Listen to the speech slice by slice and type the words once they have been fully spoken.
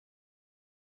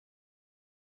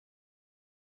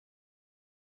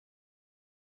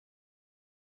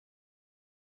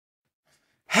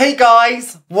Hey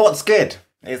guys, what's good?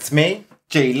 It's me,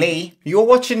 J-Lei. You're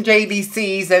watching J-Lei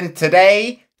Sees, and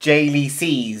today, J-Lei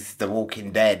Sees The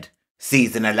Walking Dead,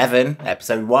 Season 11,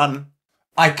 Episode 1.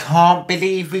 I can't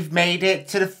believe we've made it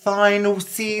to the final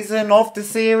season of the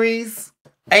series.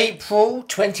 April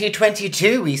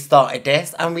 2022 we started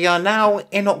this, and we are now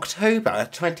in October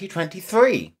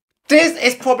 2023. This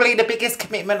is probably the biggest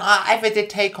commitment I ever did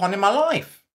take on in my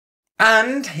life.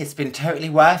 And it's been totally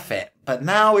worth it. But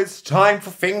now it's time for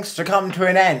things to come to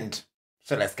an end.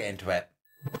 So let's get into it.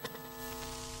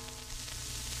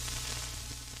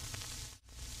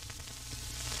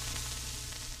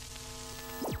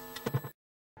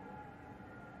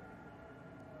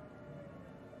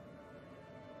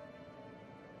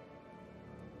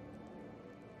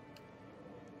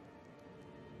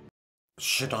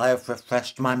 Should I have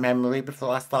refreshed my memory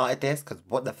before I started this? Because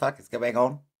what the fuck is going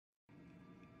on?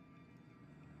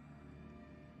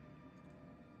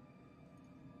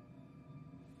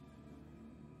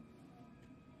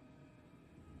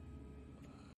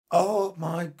 Oh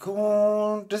my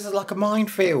god, this is like a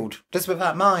minefield. Just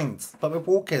without mines, but with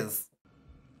walkers.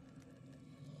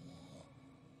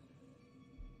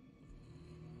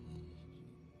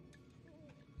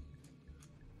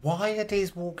 Why are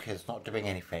these walkers not doing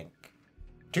anything?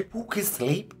 Do walkers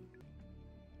sleep?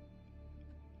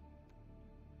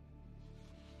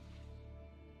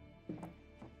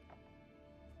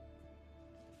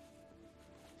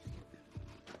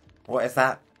 What is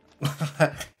that?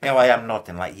 Here I am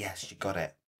nodding like, yes, you got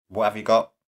it. What have you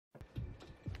got?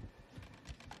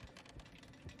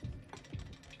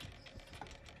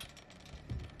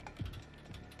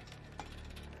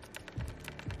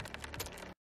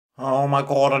 Oh my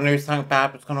god, I knew something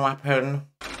bad was going to happen.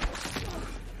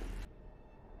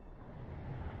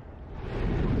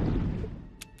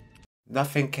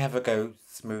 Nothing ever goes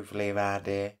smoothly around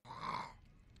here.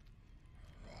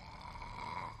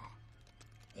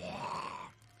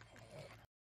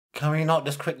 Can we not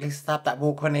just quickly stab that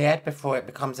walker in the head before it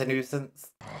becomes a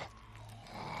nuisance?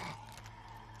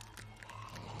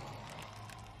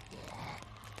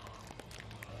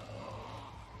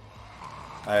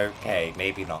 Okay,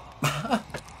 maybe not.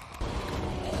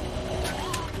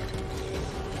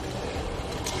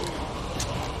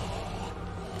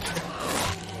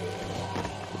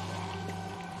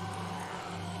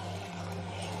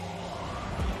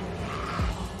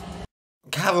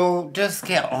 Carol, just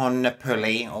get on the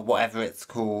pulley or whatever it's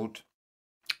called.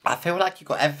 I feel like you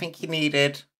got everything you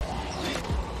needed.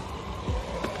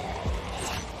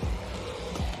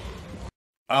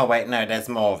 Oh wait, no, there's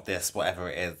more of this, whatever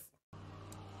it is.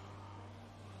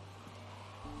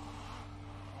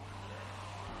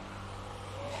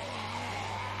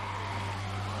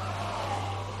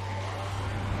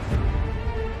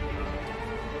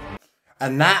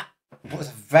 And that was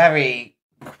very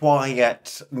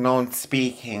quiet,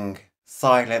 non-speaking,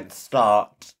 silent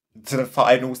start to the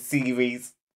final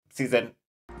season.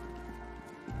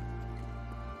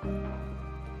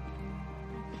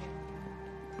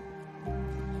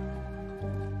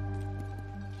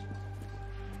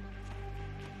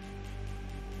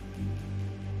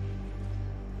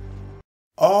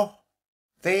 Oh,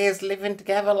 there's living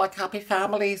together like happy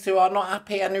families who are not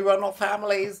happy and who are not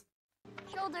families.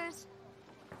 Shoulders.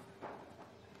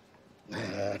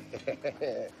 I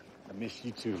miss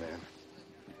you too, man.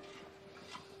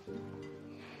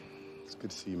 It's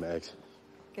good to see you, Max.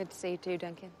 Good to see you too,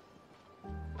 Duncan.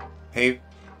 Who?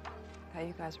 How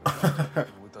you guys were?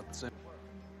 We thought the same.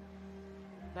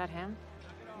 That him?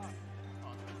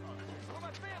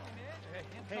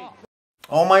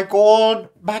 Oh my god,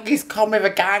 Maggie's come with a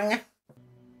gang.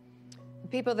 The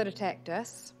people that attacked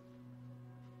us,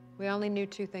 we only knew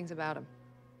two things about them.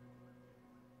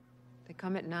 They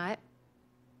come at night,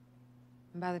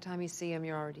 and by the time you see them,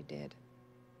 you're already dead.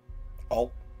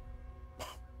 Oh.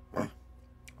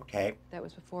 Okay. That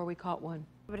was before we caught one.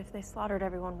 But if they slaughtered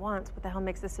everyone once, what the hell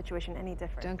makes this situation any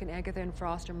different? Duncan, Agatha, and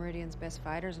Frost are Meridian's best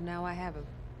fighters, and now I have them.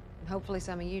 And hopefully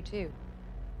some of you too.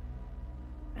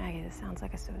 Maggie, this sounds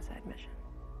like a suicide mission.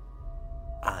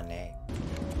 Ah, no.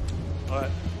 All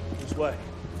right, this way.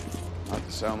 Not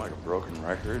to sound like a broken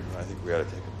record, but I think we ought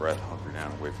to take a breath, hunker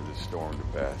down, and wait for this storm to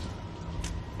pass.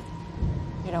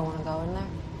 You don't want to go in there?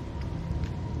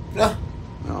 No.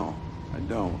 No, I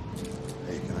don't.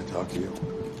 Hey, can I talk to you?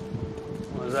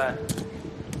 What was that?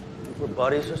 We're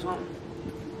buddies or something?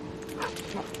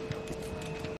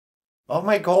 Oh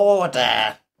my god.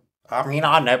 I mean,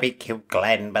 I know we killed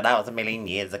Glenn, but that was a million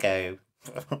years ago.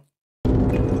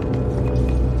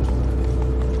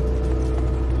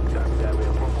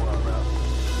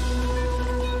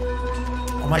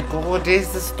 Oh my god,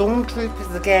 it's the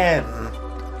stormtroopers again.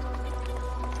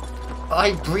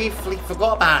 I briefly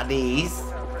forgot about these.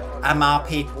 And our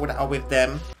people that are with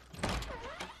them.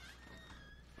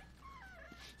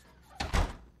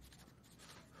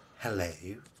 Hello.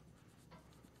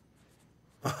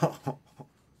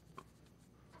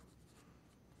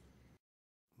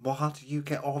 Why do you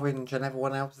get orange and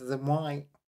everyone else is in white?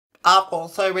 I've got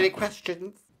so many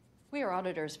questions. We are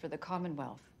auditors for the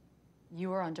Commonwealth.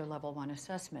 You are under level 1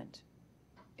 assessment.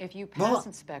 If you pass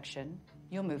inspection,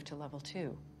 you'll move to level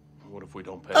 2. What if we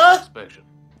don't pass inspection?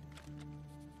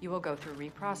 You will go through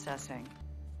reprocessing.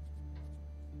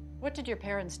 What did your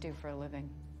parents do for a living?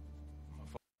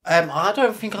 I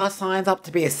don't think I signed up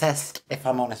to be assessed, if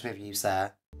I'm honest with you,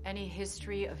 sir. Any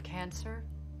history of cancer?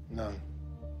 None.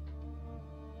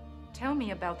 Tell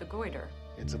me about the goiter.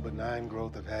 It's a benign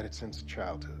growth. I've had it since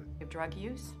childhood. Of drug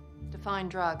use? Define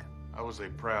drug. I was a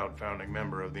proud founding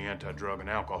member of the Anti-Drug and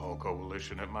Alcohol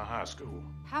Coalition at my high school.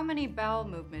 How many bowel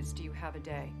movements do you have a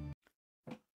day?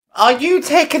 Are you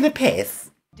taking the piss?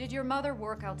 Did your mother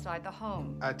work outside the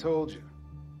home? I told you.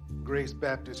 Grace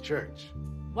Baptist Church.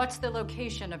 What's the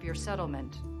location of your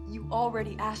settlement? You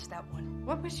already asked that one.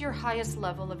 What was your highest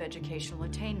level of educational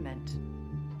attainment?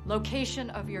 Location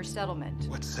of your settlement.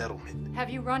 What settlement? Have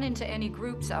you run into any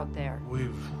groups out there?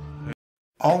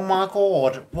 Oh my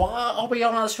god, why are we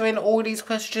answering all these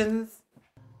questions?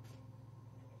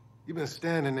 You've been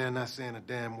standing there not saying a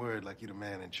damn word like you're the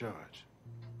man in charge.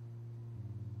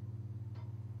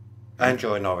 And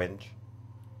you're in orange.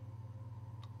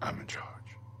 I'm in charge.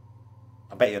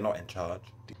 I bet you're not in charge.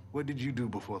 What did you do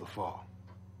before the fall?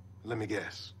 Let me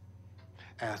guess.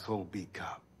 Asshole beat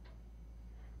cop.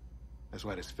 That's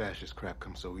why this fascist crap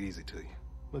comes so easy to you.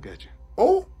 Look at you.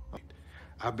 Oh!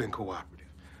 I've been cooperative.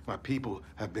 My people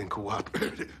have been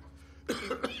cooperative.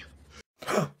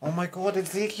 Oh my god,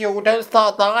 Ezekiel, don't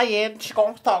start dying. She's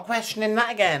gonna start questioning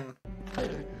that again.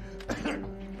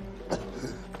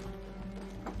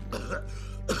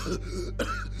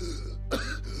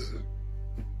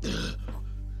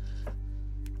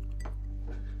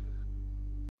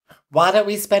 Why don't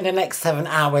we spend the next 7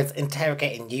 hours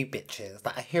interrogating you bitches?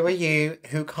 Like, who are you?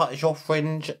 Who cuts your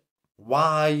fringe?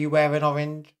 Why are you wearing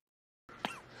orange?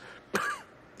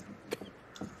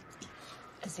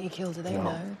 Ezekiel, do they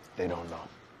know? They don't know.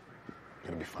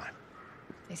 It'll be fine.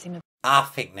 They seem to... I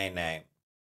think they know.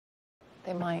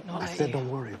 They might not. I said don't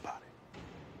worry about it.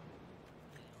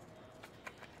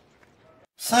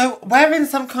 So, we're in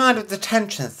some kind of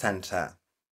detention centre.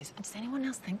 Does anyone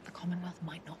else think the Commonwealth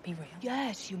might not be real?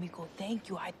 Yes, Yumiko, thank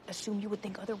you. I assumed you would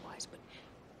think otherwise, but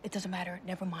it doesn't matter.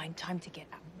 Never mind. Time to get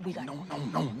out. We got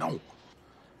No.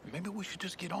 Maybe we should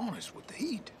just get honest with the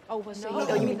heat. Oh, what's the heat?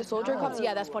 Oh, you mean the soldier cups?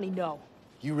 Yeah, that's funny. No.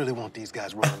 You really want these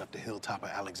guys running up the hilltop of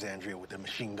Alexandria with their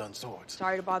machine gun swords?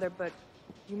 Sorry to bother, but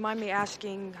you mind me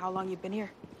asking how long you've been here?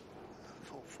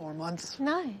 4 months.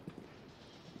 9.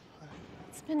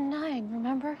 It's been 9,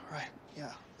 remember? Right,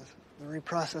 yeah. The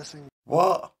reprocessing.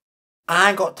 What? I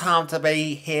ain't got time to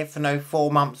be here for no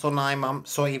 4 months or 9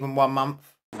 months or even 1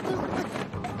 month. Stop!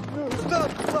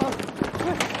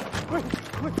 Wait,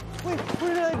 what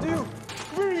did I do?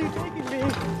 Where are you taking me?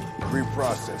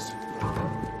 Reprocessing.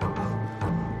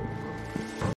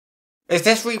 Is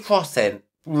this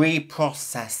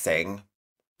reprocessing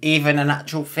even an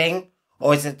actual thing?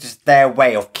 Or is it just their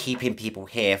way of keeping people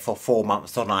here for 4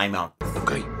 months or 9 months?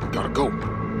 Okay, gotta go.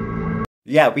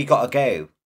 Yeah, we gotta go.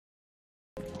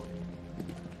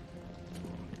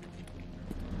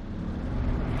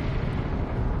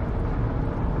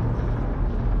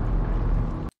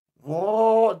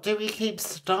 What do we keep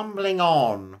stumbling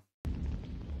on?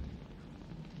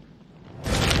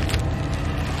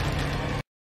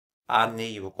 I knew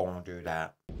you were going to do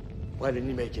that. Why didn't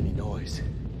he make any noise?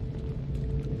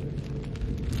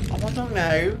 Oh, I don't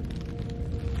know.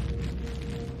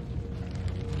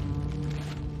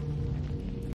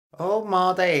 Oh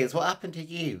my days, what happened to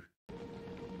you?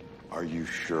 Are you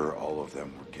sure all of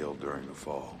them were killed during the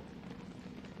fall?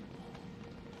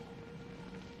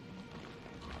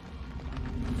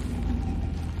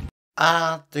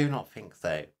 I do not think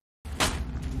so.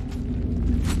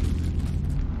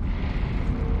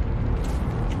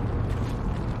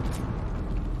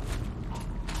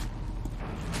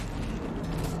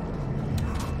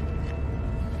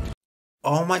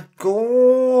 Oh my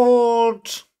god!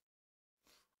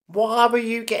 Why were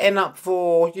you getting up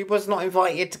for? You was not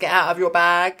invited to get out of your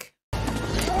bag.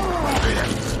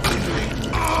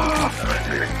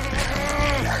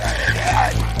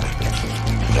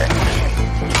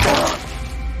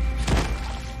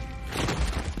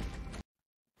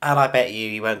 And I bet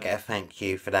you won't get a thank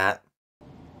you for that.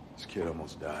 This kid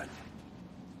almost died.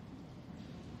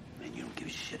 And you don't give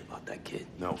a shit about that kid?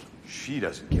 No, she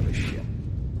doesn't give a shit.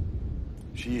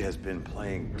 She has been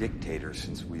playing dictator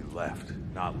since we left.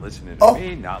 Not listening to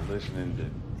me, not listening to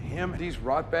him. These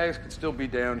rotbags could still be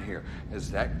down here.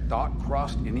 Has that thought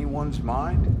crossed anyone's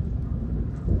mind?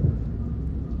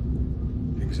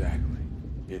 Exactly.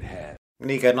 It has.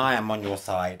 Negan, I am on your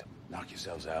side. Knock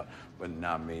yourselves out, but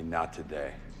not me, not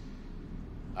today.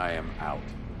 I am out.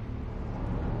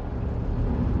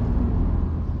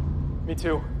 Me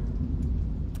too.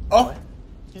 Oh!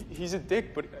 He's a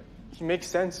dick, but he makes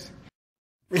sense.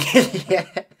 Yeah.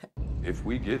 If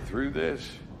we get through this,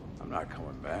 I'm not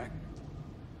coming back.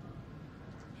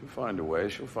 She'll find a way,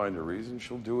 she'll find a reason,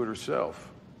 she'll do it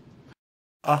herself.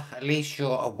 Oh, at least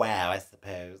you're aware, I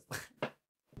suppose.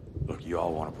 Look, you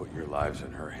all want to put your lives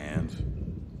in her hands.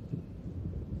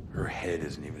 Her head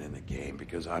isn't even in the game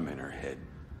because I'm in her head,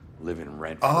 living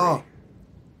rent-free. Oh.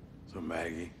 So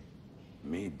Maggie,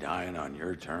 me dying on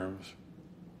your terms,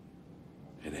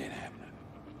 it ain't happening.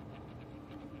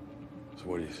 So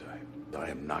what do you say? I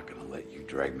am not going to let you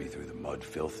drag me through the mud,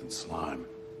 filth, and slime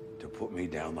to put me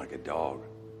down like a dog.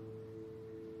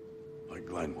 Like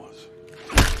Glenn was.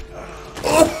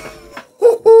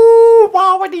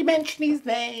 Why would he mention his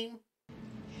name?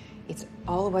 It's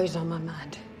always on my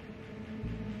mind.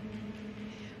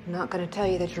 I'm not gonna tell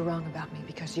you that you're wrong about me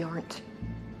because you aren't.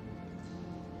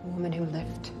 The woman who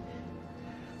lived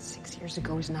 6 years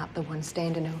ago is not the one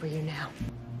standing over you now.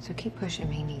 So keep pushing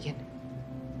me, Negan.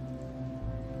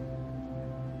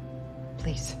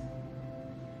 Please.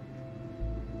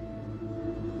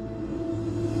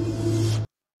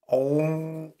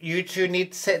 Oh, you two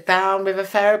need to sit down with a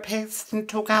therapist and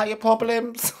talk out your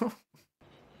problems.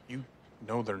 You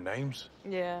know their names?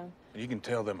 Yeah. You can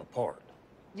tell them apart.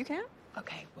 You can?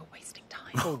 Okay, we're wasting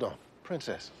time. Hold on,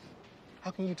 Princess.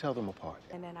 How can you tell them apart?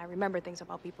 And then I remember things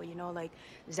about people, you know, like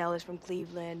Zell is from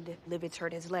Cleveland, Livitz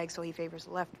hurt his leg, so he favors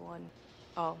the left one.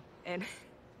 Oh, and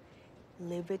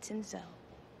Livitz and Zell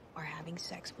are having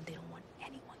sex, but they don't want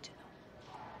anyone to know.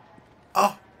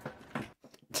 Oh,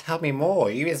 tell me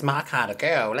more. You is my kind of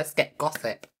girl. Let's get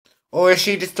gossip. Or is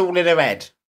she just all in her head?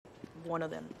 One of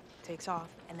them takes off,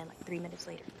 and then like 3 minutes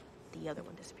later, the other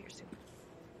one disappears too.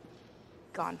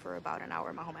 Gone for about an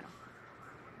hour, más o menos.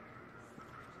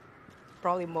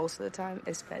 Probably most of the time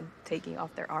is spent taking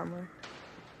off their armor.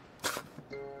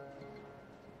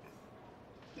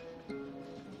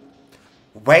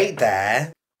 Wait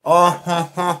there.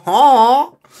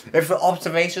 Oh, if the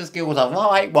observation skills are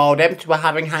right, while them two are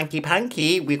having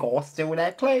hanky-panky, we gotta steal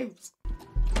their clothes.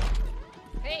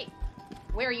 Hey,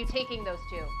 where are you taking those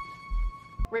two?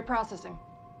 Reprocessing.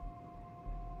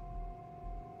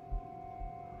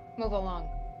 Move along.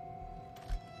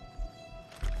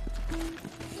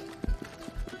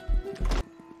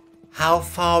 How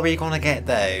far are we gonna get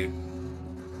though?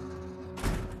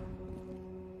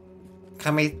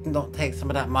 Can we not take some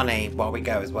of that money while we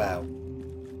go as well?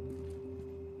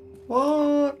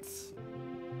 What?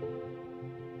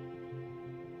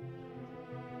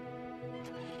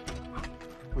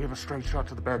 We have a straight shot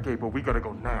to the back gate, but we gotta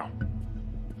go now.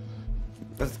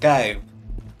 Let's go.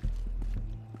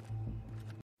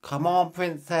 Come on,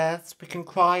 Princess. We can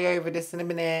cry over this in a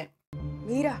minute.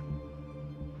 Mira.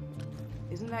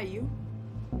 Isn't that you?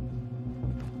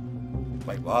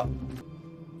 Wait, what?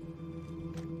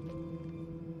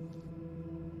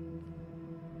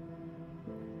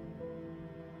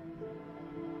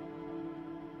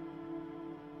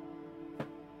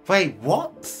 Wait,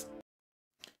 what?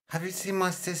 Have you seen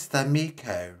my sister,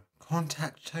 Miko?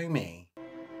 Contact Tommy.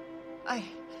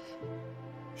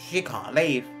 She can't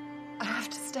leave. I have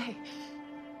to stay.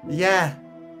 Yeah.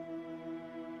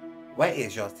 Where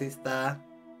is your sister?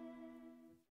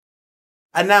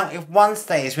 And now if one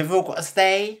stays, we've all got to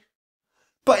stay.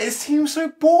 But it seems so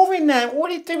boring now. All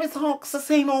they do is ask the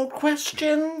same old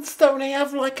questions. Don't they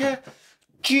have like a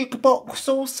jukebox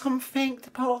or something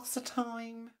to pass the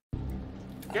time?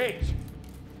 Gage!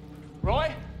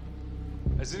 Roy?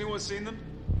 Has anyone seen them?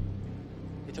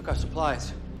 He took our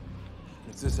supplies.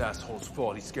 It's this asshole's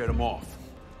fault. He scared them off.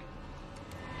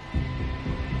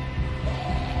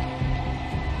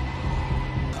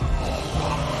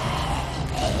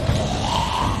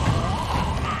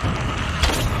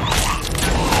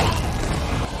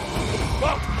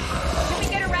 Can we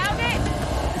get around it?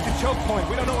 It's a choke point.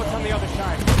 We don't know what's on the other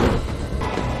side.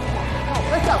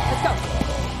 Let's go.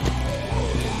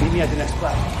 Meet me at the next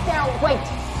flat. Daryl, wait.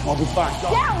 I'll be fine. Go.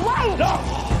 Daryl, wait! No!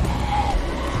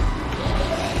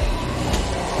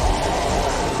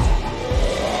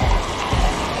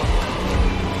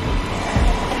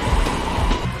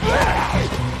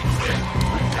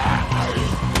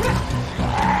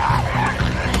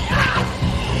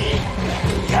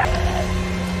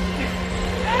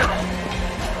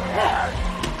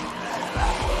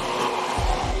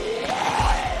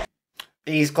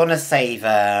 He's gonna save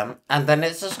her. And then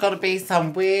it's just gonna be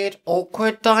some weird,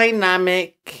 awkward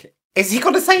dynamic. Is he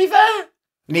gonna save her?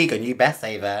 Negan, you best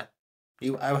save her.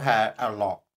 You owe her a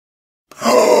lot.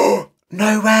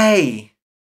 No way!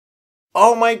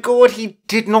 Oh my god, he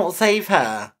did not save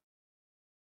her.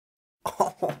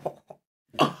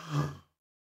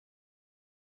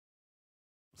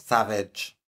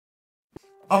 Savage.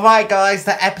 Alright guys,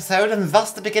 the episode and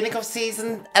thus the beginning of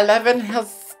season 11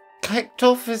 has kicked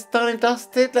off, is done and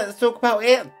dusted. Let's talk about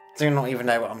it. Do not even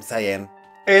know what I'm saying.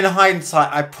 In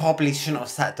hindsight, I probably shouldn't have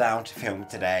sat down to film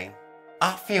today.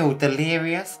 I feel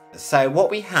delirious. So what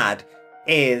we had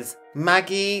is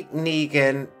Maggie,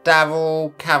 Negan,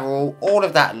 Daryl, Carol, all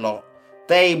of that lot.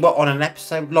 They were on an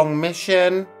episode long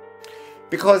mission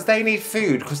because they need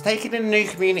food, because taking in new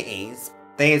communities,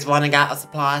 they is running out of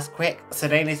supplies quick, so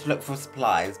they need to look for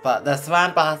supplies. But they're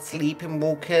surrounded by sleeping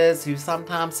walkers who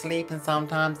sometimes sleep and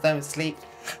sometimes don't sleep.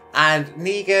 And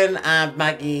Negan and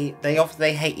Maggie, they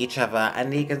hate each other.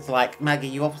 And Negan's like, Maggie,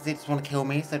 you obviously just want to kill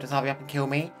me, so just hurry up and kill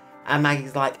me. And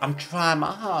Maggie's like, I'm trying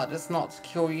my hardest not to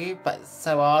kill you, but it's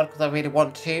so hard because I really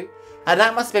want to. And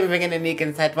that must have been ringing in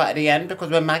Negan's head right at the end, because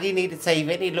when Maggie needed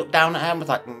saving, he looked down at her and was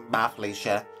like, bye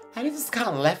Felicia. And he just kind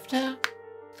of left her.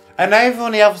 And over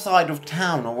on the other side of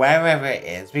town, or wherever it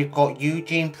is, we've got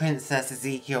Eugene, Princess,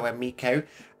 Ezekiel and Miko.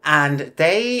 And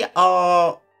they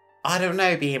are, I don't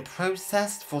know, being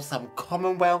processed for some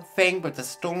Commonwealth thing with the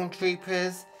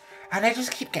stormtroopers. And they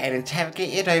just keep getting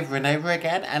interrogated over and over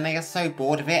again. And they are so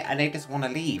bored of it and they just want to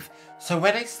leave. So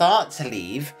when they start to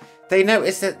leave, they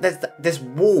notice that there's this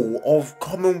wall of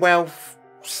Commonwealth.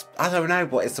 I don't know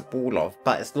what it's a wall of,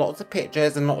 but it's lots of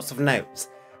pictures and lots of notes.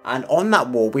 And on that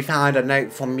wall, we found a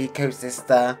note from Miko's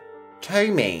sister,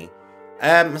 Tommy.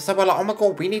 So we're like, oh my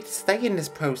god, we need to stay in this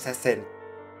processing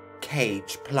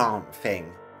cage plant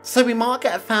thing. So we might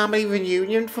get a family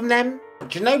reunion from them.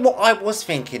 Do you know what I was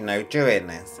thinking though during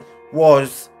this?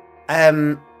 Was,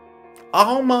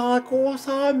 oh my gosh,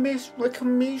 I miss Rick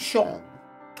and Michonne.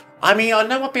 I mean, I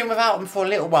know I've been without them for a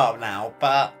little while now,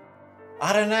 but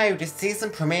I don't know, this season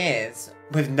premieres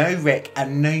with no Rick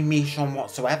and no Michonne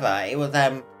whatsoever. It was,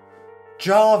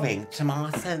 jarring to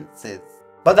my senses.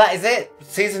 But that is it.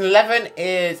 Season 11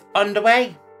 is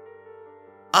underway.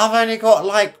 I've only got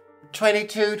like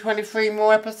 22, 23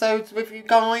 more episodes with you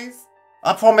guys.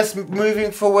 I promise moving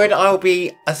forward I'll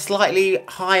be a slightly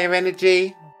higher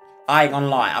energy. I ain't gonna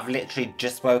lie, I've literally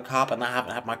just woke up and I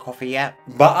haven't had my coffee yet.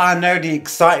 But I know the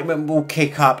excitement will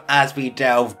kick up as we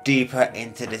delve deeper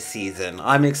into the season.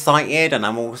 I'm excited and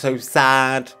I'm also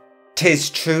sad.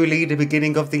 'Tis truly the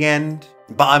beginning of the end.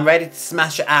 But I'm ready to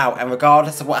smash it out, and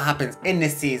regardless of what happens in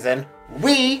this season,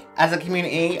 we, as a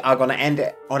community, are going to end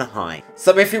it on a high.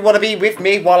 So if you want to be with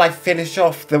me while I finish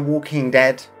off The Walking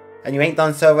Dead, and you ain't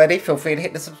done so already, feel free to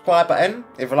hit the subscribe button.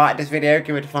 If you like this video,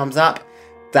 give it a thumbs up.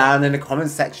 Down in the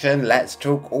comments section, let's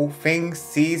talk all things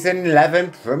Season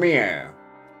 11 premiere.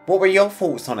 What were your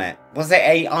thoughts on it? Was it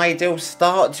an ideal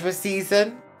start to a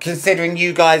season? Considering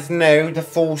you guys know the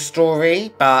full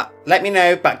story, but let me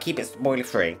know, but keep it spoiler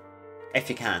free. If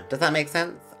you can. Does that make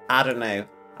sense? I don't know.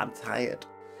 I'm tired.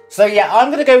 So yeah, I'm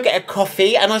going to go get a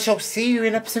coffee and I shall see you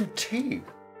in episode 2.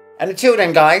 And until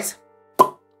then guys,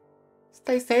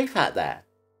 stay safe out there.